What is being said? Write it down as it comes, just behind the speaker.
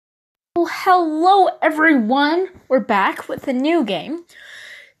Well, hello everyone! We're back with a new game.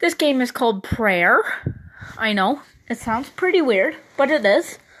 This game is called Prayer. I know, it sounds pretty weird, but it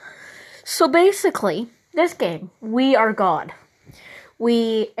is. So basically, this game, we are God.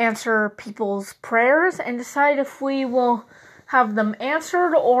 We answer people's prayers and decide if we will have them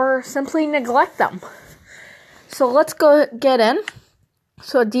answered or simply neglect them. So let's go get in.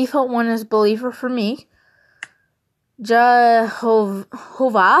 So default one is believer for me. Jehovah,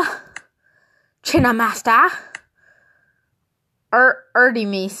 Chinamasta,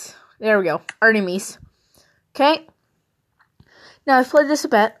 Artemis. There we go, Artemis. Okay. Now I've played this a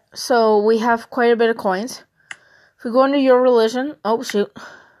bit, so we have quite a bit of coins. If we go into your religion, oh shoot,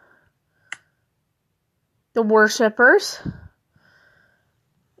 the worshippers.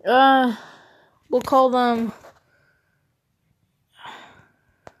 We'll call them.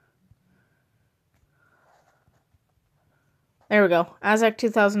 There we go. Azak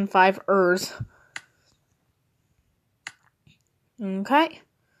 2005 Urs. Okay.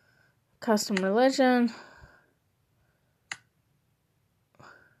 Custom religion.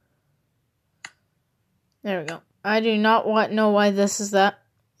 There we go. I do not know why this is that.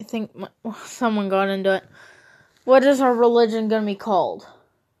 I think someone got into it. What is our religion going to be called?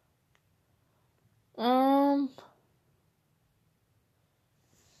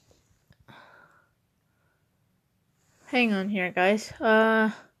 Hang on here, guys.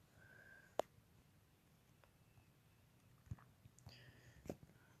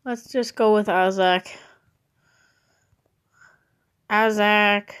 Let's just go with Azak.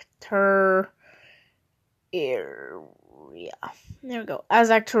 Azak Terraria. There we go.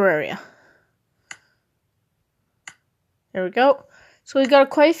 Azak Terraria. There we go. So we got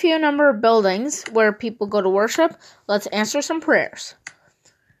quite a few number of buildings where people go to worship. Let's answer some prayers.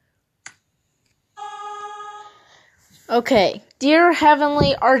 Okay. Dear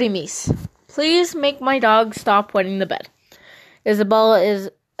Heavenly Artemis, please make my dog stop wetting the bed.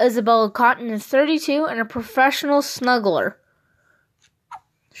 Isabella Cotton is 32 and a professional snuggler.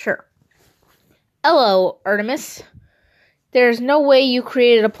 Sure. Hello, Artemis. There's no way you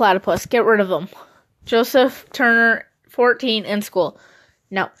created a platypus. Get rid of them. Joseph Turner, 14, in school.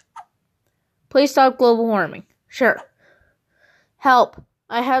 No. Please stop global warming. Sure. Help.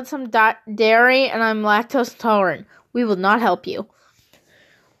 I had some dairy and I'm lactose intolerant. We will not help you.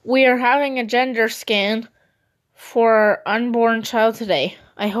 We are having a gender scan for our unborn child today.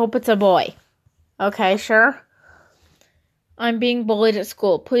 I hope it's a boy. Okay, sure. I'm being bullied at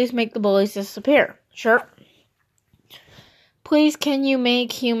school. Please make the bullies disappear. Sure. Please, can you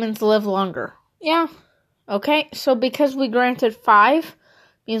make humans live longer? Yeah. Okay, so because we granted 5,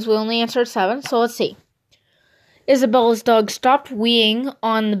 means we only answered 7, so let's see. Isabella's dog stopped weeing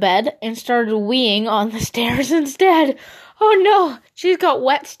on the bed and started weeing on the stairs instead. Oh no, she's got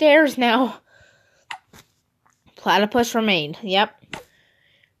wet stairs now. Platypus remained. Yep.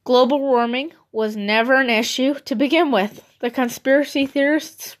 Global warming was never an issue to begin with. The conspiracy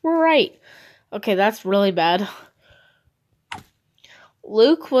theorists were right. Okay, that's really bad.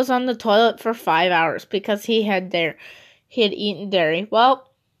 Luke was on the toilet for 5 hours because he had eaten dairy. Well,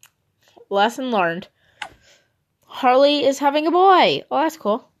 lesson learned. Harley is having a boy. Oh, that's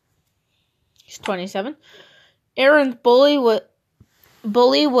cool. He's 27. Aaron's bully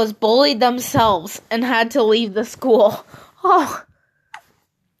was bullied themselves and had to leave the school. Oh.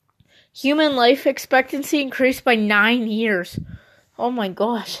 Human life expectancy increased by 9 years. Oh my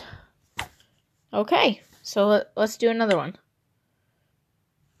gosh. Okay, so let's do another one.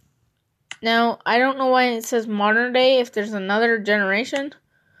 Now, I don't know why it says modern day if there's another generation.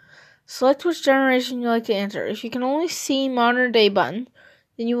 Select which generation you like to answer. If you can only see modern day button,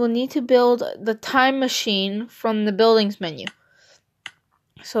 then you will need to build the time machine from the buildings menu.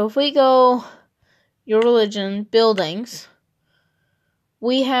 So if we go your religion, buildings,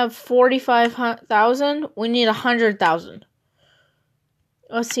 we have 45,000. We need 100,000.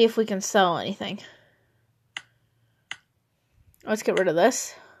 Let's see if we can sell anything. Let's get rid of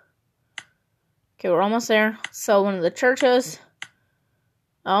this. Okay, we're almost there. Sell one of the churches.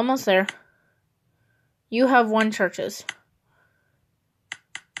 Almost there. You have 1 churches.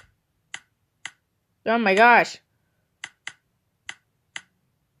 Oh my gosh.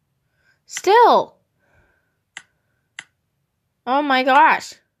 Still. Oh my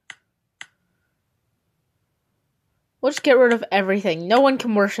gosh. We'll just get rid of everything. No one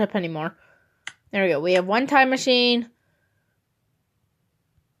can worship anymore. There we go. We have 1 time machine.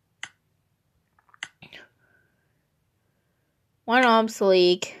 One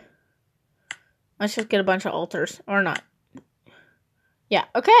obsolete. Let's just get a bunch of altars. Or not. Yeah,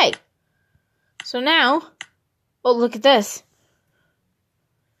 okay. So now, oh, look at this.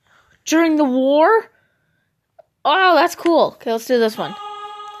 During the war? Oh, that's cool. Okay, let's do this one.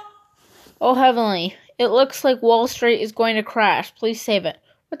 Oh, heavenly. It looks like Wall Street is going to crash. Please save it.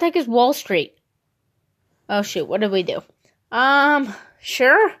 What the heck is Wall Street? Oh, shoot. What did we do?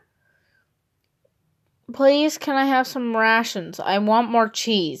 Sure? Please, can I have some rations? I want more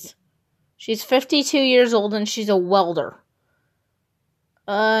cheese. She's 52 years old and she's a welder.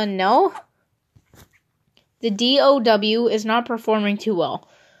 No? The DOW is not performing too well.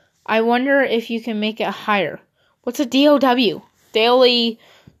 I wonder if you can make it higher. What's a DOW? Daily...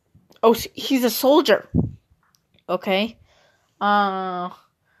 Oh, he's a soldier. Okay.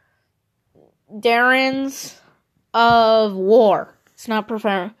 Darren's of war. It's not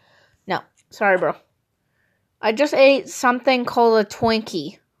performing. No. Sorry, bro. I just ate something called a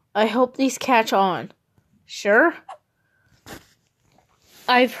Twinkie. I hope these catch on. Sure?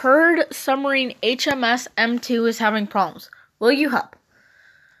 I've heard submarine HMS M2 is having problems. Will you help?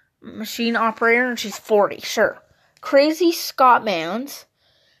 Machine operator, and she's 40. Sure. Crazy Scott Mans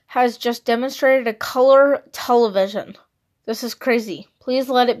has just demonstrated a color television. This is crazy. Please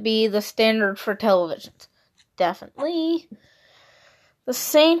let it be the standard for televisions. Definitely. The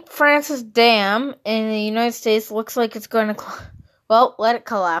St. Francis Dam in the United States looks like it's going to... Well, let it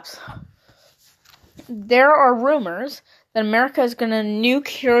collapse. There are rumors that America is going to nuke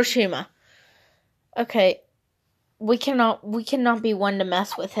Hiroshima. Okay. We cannot be one to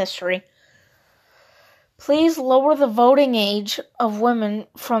mess with history. Please lower the voting age of women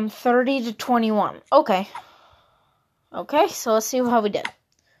from 30 to 21. Okay. Okay, so let's see how we did.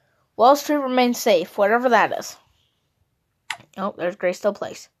 Wall Street remains safe, whatever that is. Oh, there's Greystone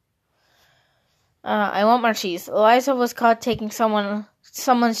Place. I want more cheese. Eliza was caught taking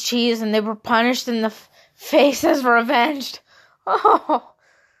someone's cheese, and they were punished in the face as revenge. Oh.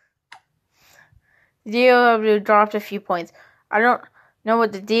 DOW dropped a few points. I don't know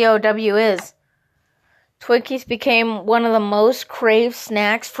what the DOW is. Twinkies became one of the most craved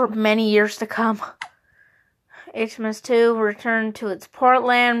snacks for many years to come. HMS-2 returned to its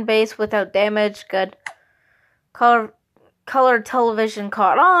Portland base without damage. Good. Color television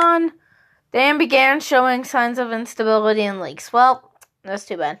caught on. Dan began showing signs of instability and leaks. Well, that's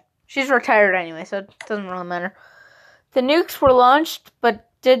too bad. She's retired anyway, so it doesn't really matter. The nukes were launched, but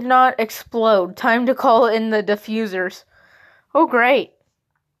did not explode. Time to call in the diffusers. Oh, great.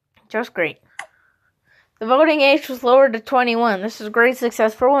 Just great. The voting age was lowered to 21. This is a great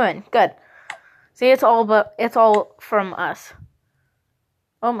success for women. Good. See, it's all from us.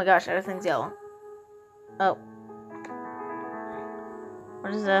 Oh my gosh, everything's yellow. Oh.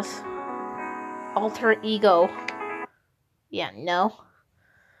 What is this? Alter ego. Yeah, no.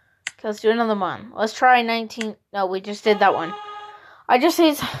 Okay, let's do another one. Let's try 19. No, we just did that one. I just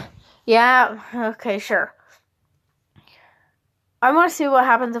say yeah, okay, sure. I want to see what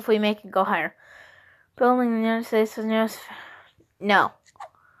happens if we make it go higher. Building in the United States is nearest. No.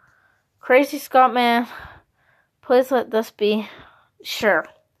 Crazy Scott Man, please let this be. Sure.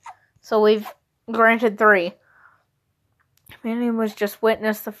 So we've granted 3. Humanity was just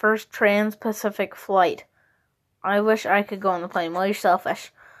witnessed the first trans-Pacific flight. I wish I could go on the plane. Well, you're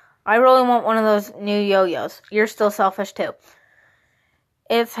selfish. I really want one of those new yo-yos. You're still selfish too.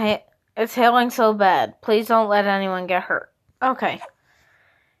 It's hailing so bad. Please don't let anyone get hurt. Okay.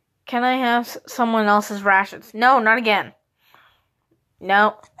 Can I have someone else's rations? No, not again.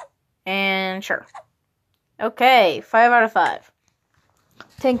 No. And sure. Okay, 5 out of 5.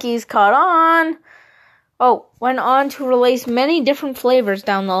 Tinkies caught on. Oh, went on to release many different flavors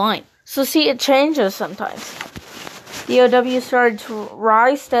down the line. So see, it changes sometimes. DOW started to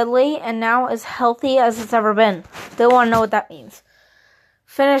rise steadily and now as healthy as it's ever been. Still want to know what that means.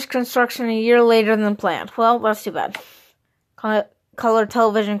 Finished construction a year later than planned. Well, that's too bad. Color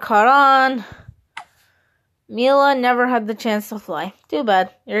television caught on. Mila never had the chance to fly. Too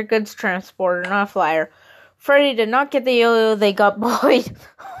bad. You're a goods transporter, not a flyer. Freddie did not get the yo-yo, they got bullied.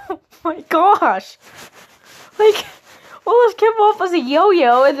 Oh my gosh. Like, well, this came off as a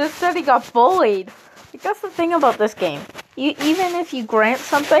yo-yo and instead he got bullied. Like, that's the thing about this game. Even if you grant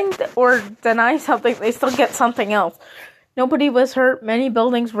something or deny something, they still get something else. Nobody was hurt. Many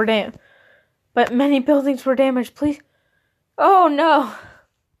buildings were damaged. But many buildings were damaged. Please. Oh, no.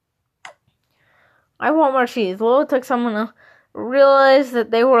 I want more cheese. Lola took someone to realize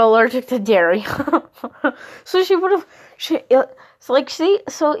that they were allergic to dairy. So she would have...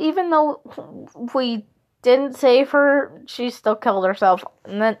 So even though we didn't save her, she still killed herself.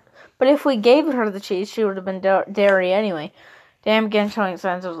 But if we gave her the cheese, she would have been dairy anyway. Damn, again showing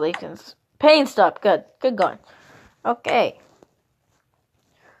signs of leakings. Pain stopped. Good. Good going. Okay.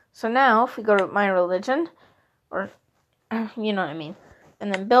 So now, if we go to my religion, or, you know what I mean.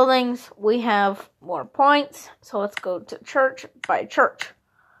 And then buildings, we have more points. So let's go to church, buy church.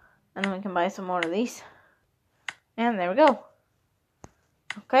 And then we can buy some more of these. And there we go.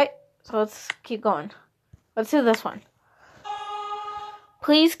 Okay, so let's keep going. Let's do this one.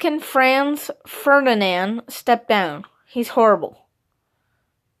 Please can Franz Ferdinand step down? He's horrible.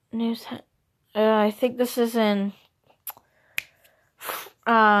 News. I think this is in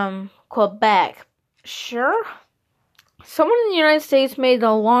Quebec. Sure. Someone in the United States made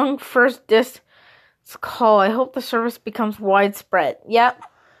a long first distance call. I hope the service becomes widespread. Yep.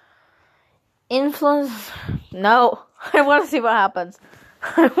 Influence. No. I want to see what happens.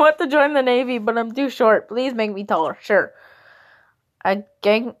 I want to join the Navy, but I'm too short. Please make me taller. Sure. A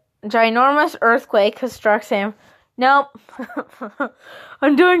ginormous earthquake has struck Sam. Nope.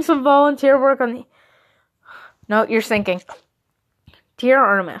 I'm doing some volunteer work on the... No, you're sinking. Dear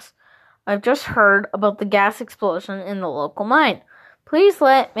Artemis, I've just heard about the gas explosion in the local mine. Please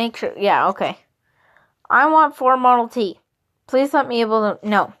make sure... Yeah, okay. I want Ford Model T. Please let me able to...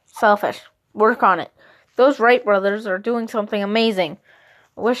 No, selfish. Work on it. Those Wright brothers are doing something amazing.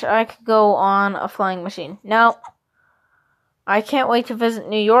 I wish I could go on a flying machine. No. I can't wait to visit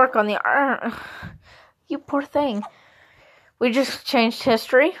New York on the... You poor thing. We just changed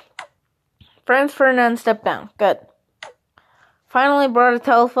history. Franz Ferdinand stepped down. Good. Finally brought a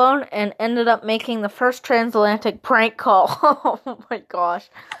telephone and ended up making the first transatlantic prank call. Oh my gosh.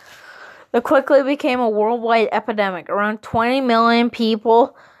 It quickly became a worldwide epidemic. Around 20 million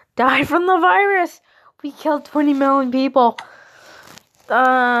people died from the virus. We killed 20 million people.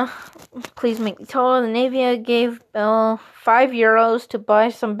 Please make me taller. The Navy gave Bill €5 to buy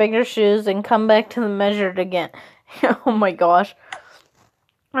some bigger shoes and come back to the measured again. Oh my gosh.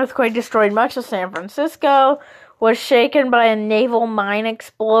 Earthquake destroyed much of San Francisco. Was shaken by a naval mine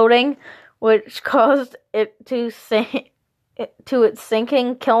exploding, which caused it to its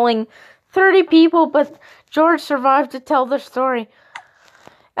sinking, killing 30 people, but George survived to tell the story.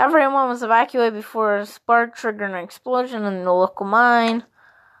 Everyone was evacuated before a spark triggered an explosion in the local mine.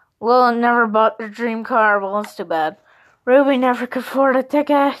 Lila never bought their dream car. Well, that's too bad. Ruby never could afford a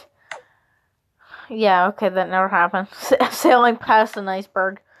ticket. Yeah, okay, that never happened. Sailing past an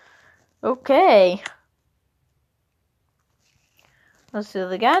iceberg. Okay. Let's do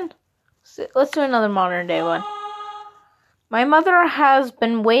it again. Let's do another modern day one. My mother has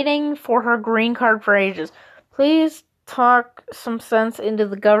been waiting for her green card for ages. Please talk some sense into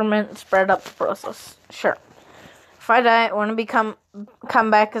the government and spread up the process. Sure. If I die, I want to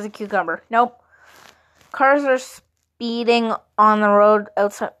come back as a cucumber. Nope. Cars are speeding on the road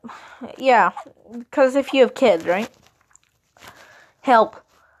outside. Yeah, because if you have kids, right? Help.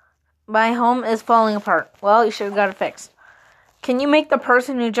 My home is falling apart. Well, you should have got it fixed. Can you make the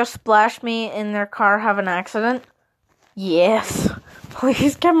person who just splashed me in their car have an accident? Yes.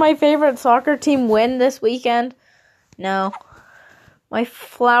 Please, can my favorite soccer team win this weekend? No. My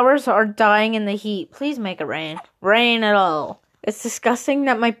flowers are dying in the heat. Please make it rain. Rain at all. It's disgusting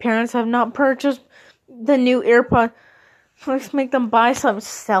that my parents have not purchased the new AirPod. Please make them buy something.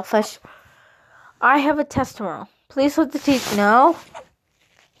 Selfish. I have a test tomorrow. Please let the teacher know.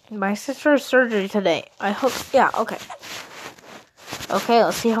 My sister has surgery today. I hope... Yeah, okay. Okay,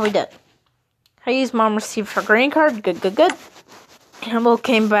 let's see how we did. Heidi's mom received her green card. Good, good, good. Hannibal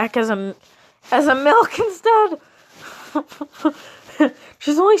came back as a milk instead.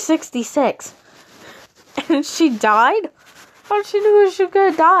 She's only 66. And she died? How did she know she was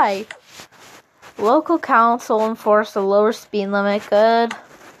gonna die? Local council enforced a lower speed limit. Good.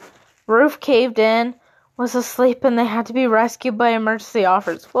 Roof caved in. Was asleep and they had to be rescued by emergency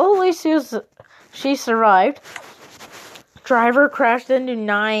offers. Well, at least she survived. Driver crashed into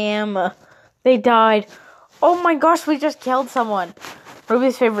 9 They died. Oh my gosh, we just killed someone.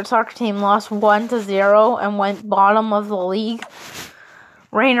 Ruby's favorite soccer team lost 1-0 and went bottom of the league.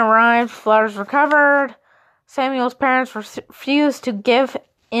 Rain arrived, flowers recovered. Samuel's parents refused to give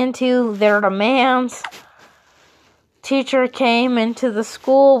into their demands. Teacher came into the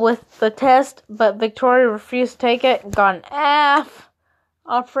school with the test, but Victoria refused to take it and got an F.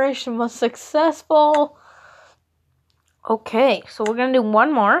 Operation was successful. Okay, so we're gonna do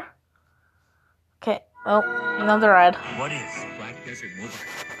one more. Okay, oh, another ad. What is Black Desert Mobile?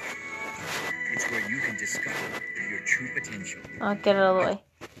 It's where you can discover your true potential. I'll get it out of the way.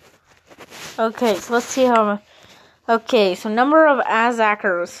 Okay, so let's see how... Okay, so number of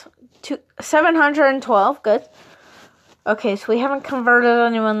Azakers. 712, good. Okay, so we haven't converted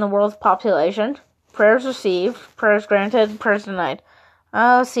anyone in the world's population. Prayers received, prayers granted, prayers denied.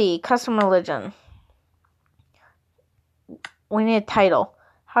 Let's see, custom religion. We need a title.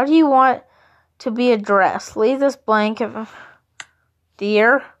 How do you want to be addressed? Leave this blank if...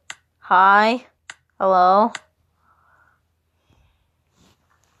 Dear. Hi. Hello.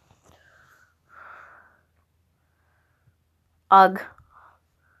 Ugh.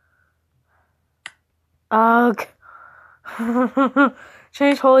 Ugh.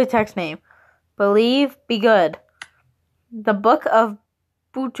 Change holy text name. Believe, be good. The Book of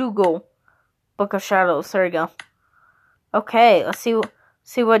Butugo. Book of Shadows. There you go. Okay, let's see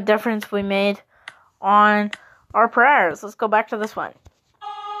what difference we made on our prayers. Let's go back to this one.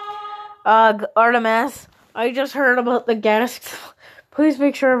 Artemis, I just heard about the guests. Please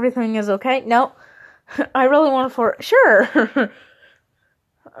make sure everything is okay. No, I really want to sure.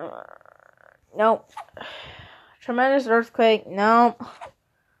 Nope. Tremendous earthquake. No.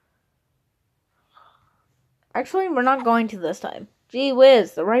 Actually, we're not going to this time. Gee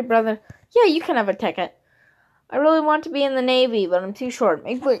whiz, the Wright brother. Yeah, you can have a ticket. I really want to be in the Navy, but I'm too short.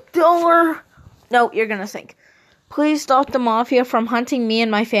 Make like $1. No, you're gonna sink. Please stop the mafia from hunting me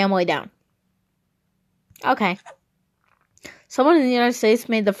and my family down. Okay. Someone in the United States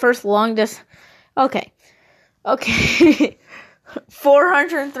made the first long distance. Okay.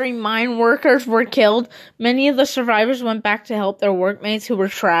 403 mine workers were killed. Many of the survivors went back to help their workmates who were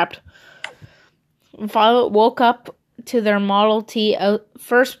trapped. Violet woke up to their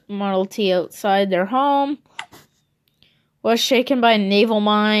first Model T outside their home. Was shaken by a naval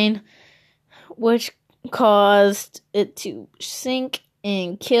mine, which caused it to sink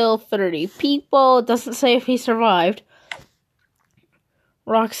and kill 30 people. It doesn't say if he survived.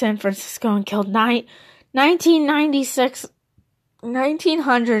 Rocked San Francisco and killed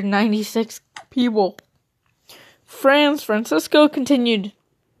 1996 people. Francisco continued.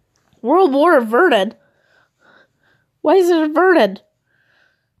 World War averted. Why is it averted?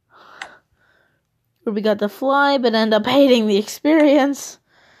 We got to fly, but end up hating the experience.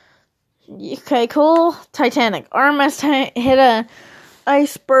 Okay, cool. Titanic. Artemis hit a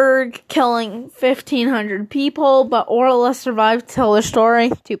iceberg, killing 1,500 people, but Orla survived to tell her story.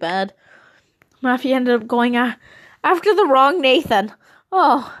 Too bad. Mafia ended up going after the wrong Nathan.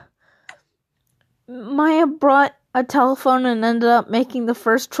 Oh. Maya brought a telephone and ended up making the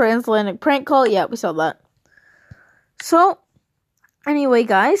first transatlantic prank call. Yeah, we saw that. So, anyway,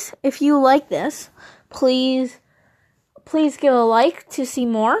 guys, if you like this, please give a like to see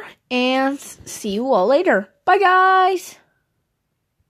more, and see you all later. Bye, guys!